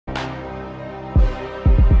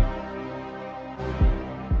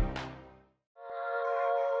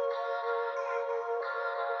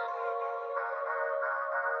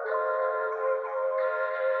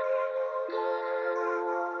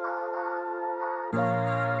And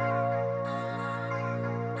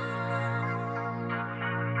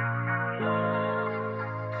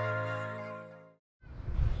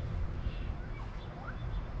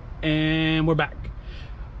we're back.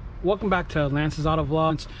 Welcome back to Lance's Auto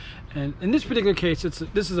Vlogs. And in this particular case,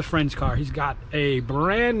 this is a friend's car. He's got a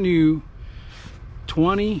brand new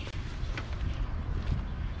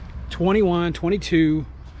 21, 22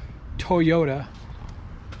 Toyota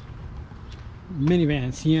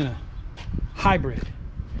minivan Sienna hybrid.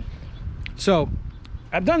 So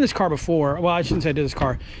I've done this car before. Well, I shouldn't say I did this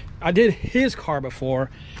car. I did his car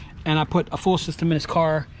before, and I put a full system in his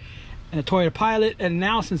car and a Toyota Pilot. And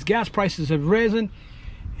now, since gas prices have risen,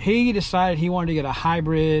 he decided he wanted to get a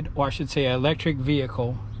hybrid, or I should say an electric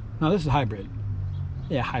vehicle. No, this is a hybrid.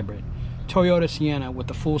 Yeah, hybrid. Toyota Sienna with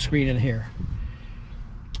the full screen in here.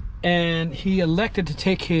 And he elected to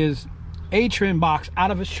take his Atrend box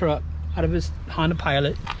out of his truck, out of his Honda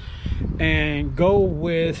Pilot, and go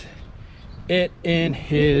with it in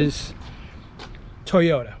his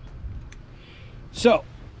Toyota. So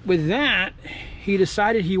with that, he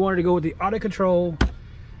decided he wanted to go with the Control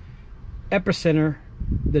Epicenter,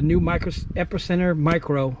 the new Epicenter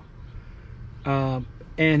Micro, and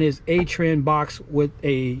his Atrend box with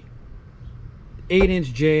a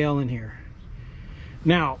 8-inch JL in here.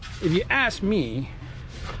 Now, if you ask me,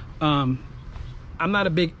 I'm not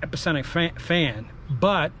a big Epicenter fan,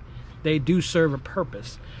 but they do serve a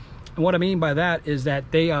purpose. And what I mean by that is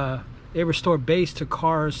that they restore bass to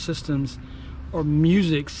cars, systems, or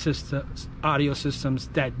music systems, audio systems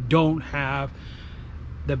that don't have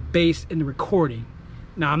the bass in the recording.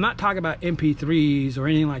 Now, I'm not talking about MP3s or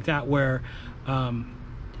anything like that where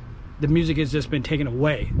the music has just been taken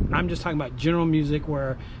away. I'm just talking about general music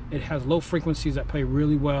where it has low frequencies that play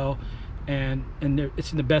really well, and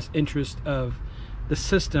it's in the best interest of the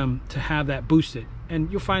system to have that boosted. And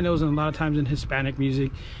you'll find those a lot of times in Hispanic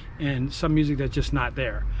music and some music that's just not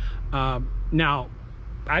there. Now,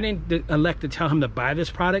 I didn't elect to tell him to buy this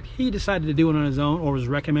product. He decided to do it on his own, or was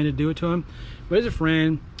recommended to do it to him. But he's a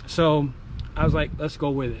friend, so I was like, let's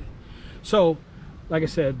go with it. So, like I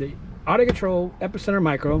said, the Control Epicenter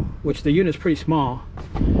Micro, which the unit is pretty small,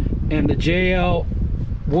 and the JL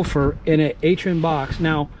woofer in an Atrend box.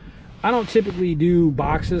 Now, I don't typically do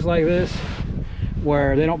boxes like this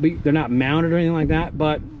where they're not mounted or anything like that,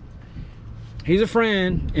 but he's a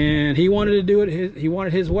friend and he wanted to do it. He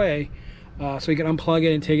wanted his way. So he could unplug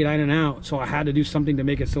it and take it in and out. So I had to do something to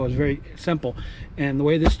make it so it's very simple. And the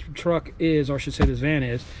way this truck is, or I should say this van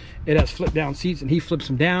is, it has flip down seats and he flips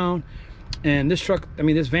them down. And this truck, I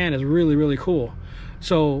mean, this van is really, really cool.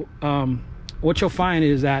 So what you'll find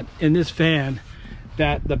is that in this van,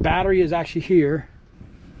 that the battery is actually here,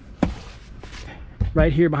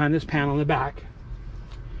 right here behind this panel in the back.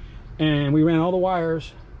 And we ran all the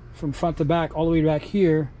wires from front to back all the way back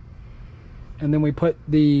here. And then we put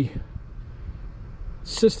the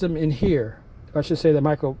system in here, I should say the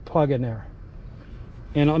micro plug in there.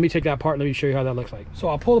 And let me take that apart, let me show you how that looks like. So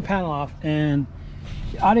I'll pull the panel off, and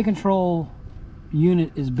the audio control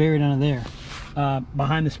unit is buried under there,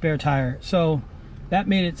 behind the spare tire. So that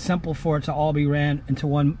made it simple for it to all be ran into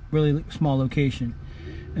one really small location.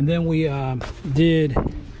 And then we did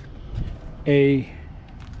a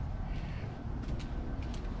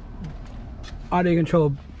audio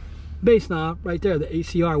control bass knob right there, the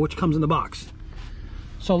ACR, which comes in the box.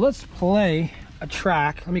 So let's play a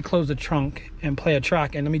track. Let me close the trunk and play a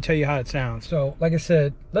track, and let me tell you how it sounds. So like I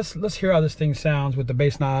said, let's hear how this thing sounds with the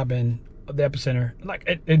bass knob and the Epicenter. Like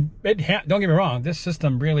don't get me wrong, this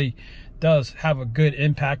system really does have a good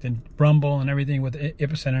impact and rumble and everything with the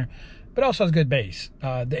Epicenter, but also has good bass.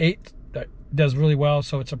 The 8 does really well,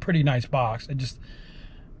 so it's a pretty nice box.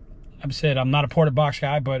 I've said I'm not a ported box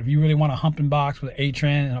guy, but if you really want a humping box with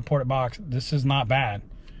Atrend and a ported box, this is not bad.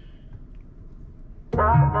 I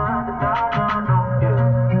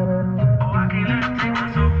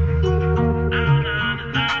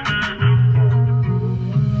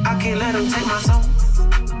can't let him take my soul.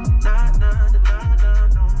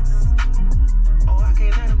 Oh, I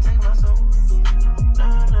can't let him take my soul.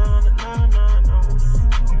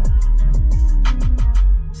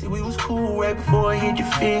 See, we was cool right before I hit your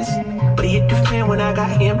fence, but he hit the fan when I got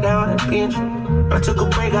him down and bench. I took a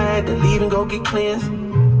break, I had to leave and go get cleansed.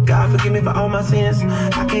 God forgive me for all my sins.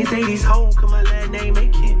 I can't say these hoes, cause my last name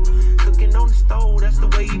ain't Ken. Cooking on the stove, that's the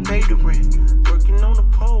way he paid the rent. Working on the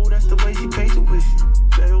pole, that's the way she pays tuition.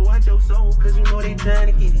 Better watch your soul, cause you know they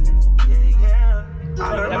trying to get it. Yeah, yeah.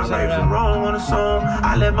 I learned my right from wrong on a song.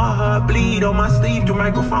 I let my heart bleed on my sleeve through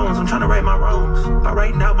microphones. I'm trying to right my wrongs by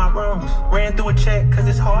writing out my wrongs. Ran through a check, cause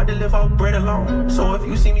it's hard to live off bread alone. So if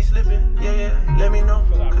you see me slipping, yeah, let me know.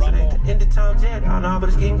 Cause it ain't the end of times yet. nah, but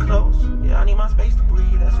it's getting close. Yeah, I need my space to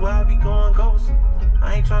breathe, that's why I be going ghost.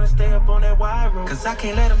 I ain't trying to stay up on that wide road, cause I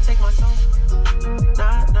can't let them take my soul.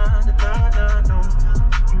 Nah, nah, nah, nah, no.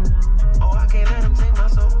 Oh, I can't let them take my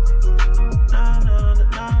soul. Nah, nah,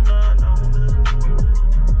 nah, nah, no.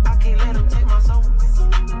 I can't let them take my soul.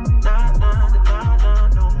 Nah, nah, nah, nah,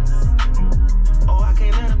 no. Oh, I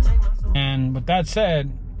can't let them take my soul. And with that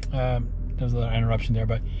said, there's a little interruption there,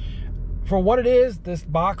 but for what it is, this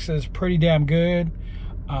box is pretty damn good.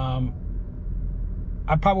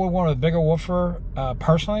 I probably would want a bigger woofer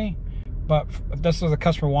personally, but if this is what the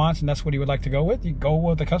customer wants and that's what he would like to go with, you go with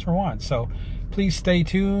what the customer wants. So please stay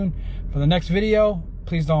tuned for the next video.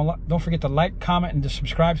 Please don't forget to like, comment, and to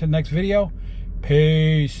subscribe to the next video.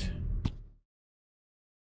 Peace.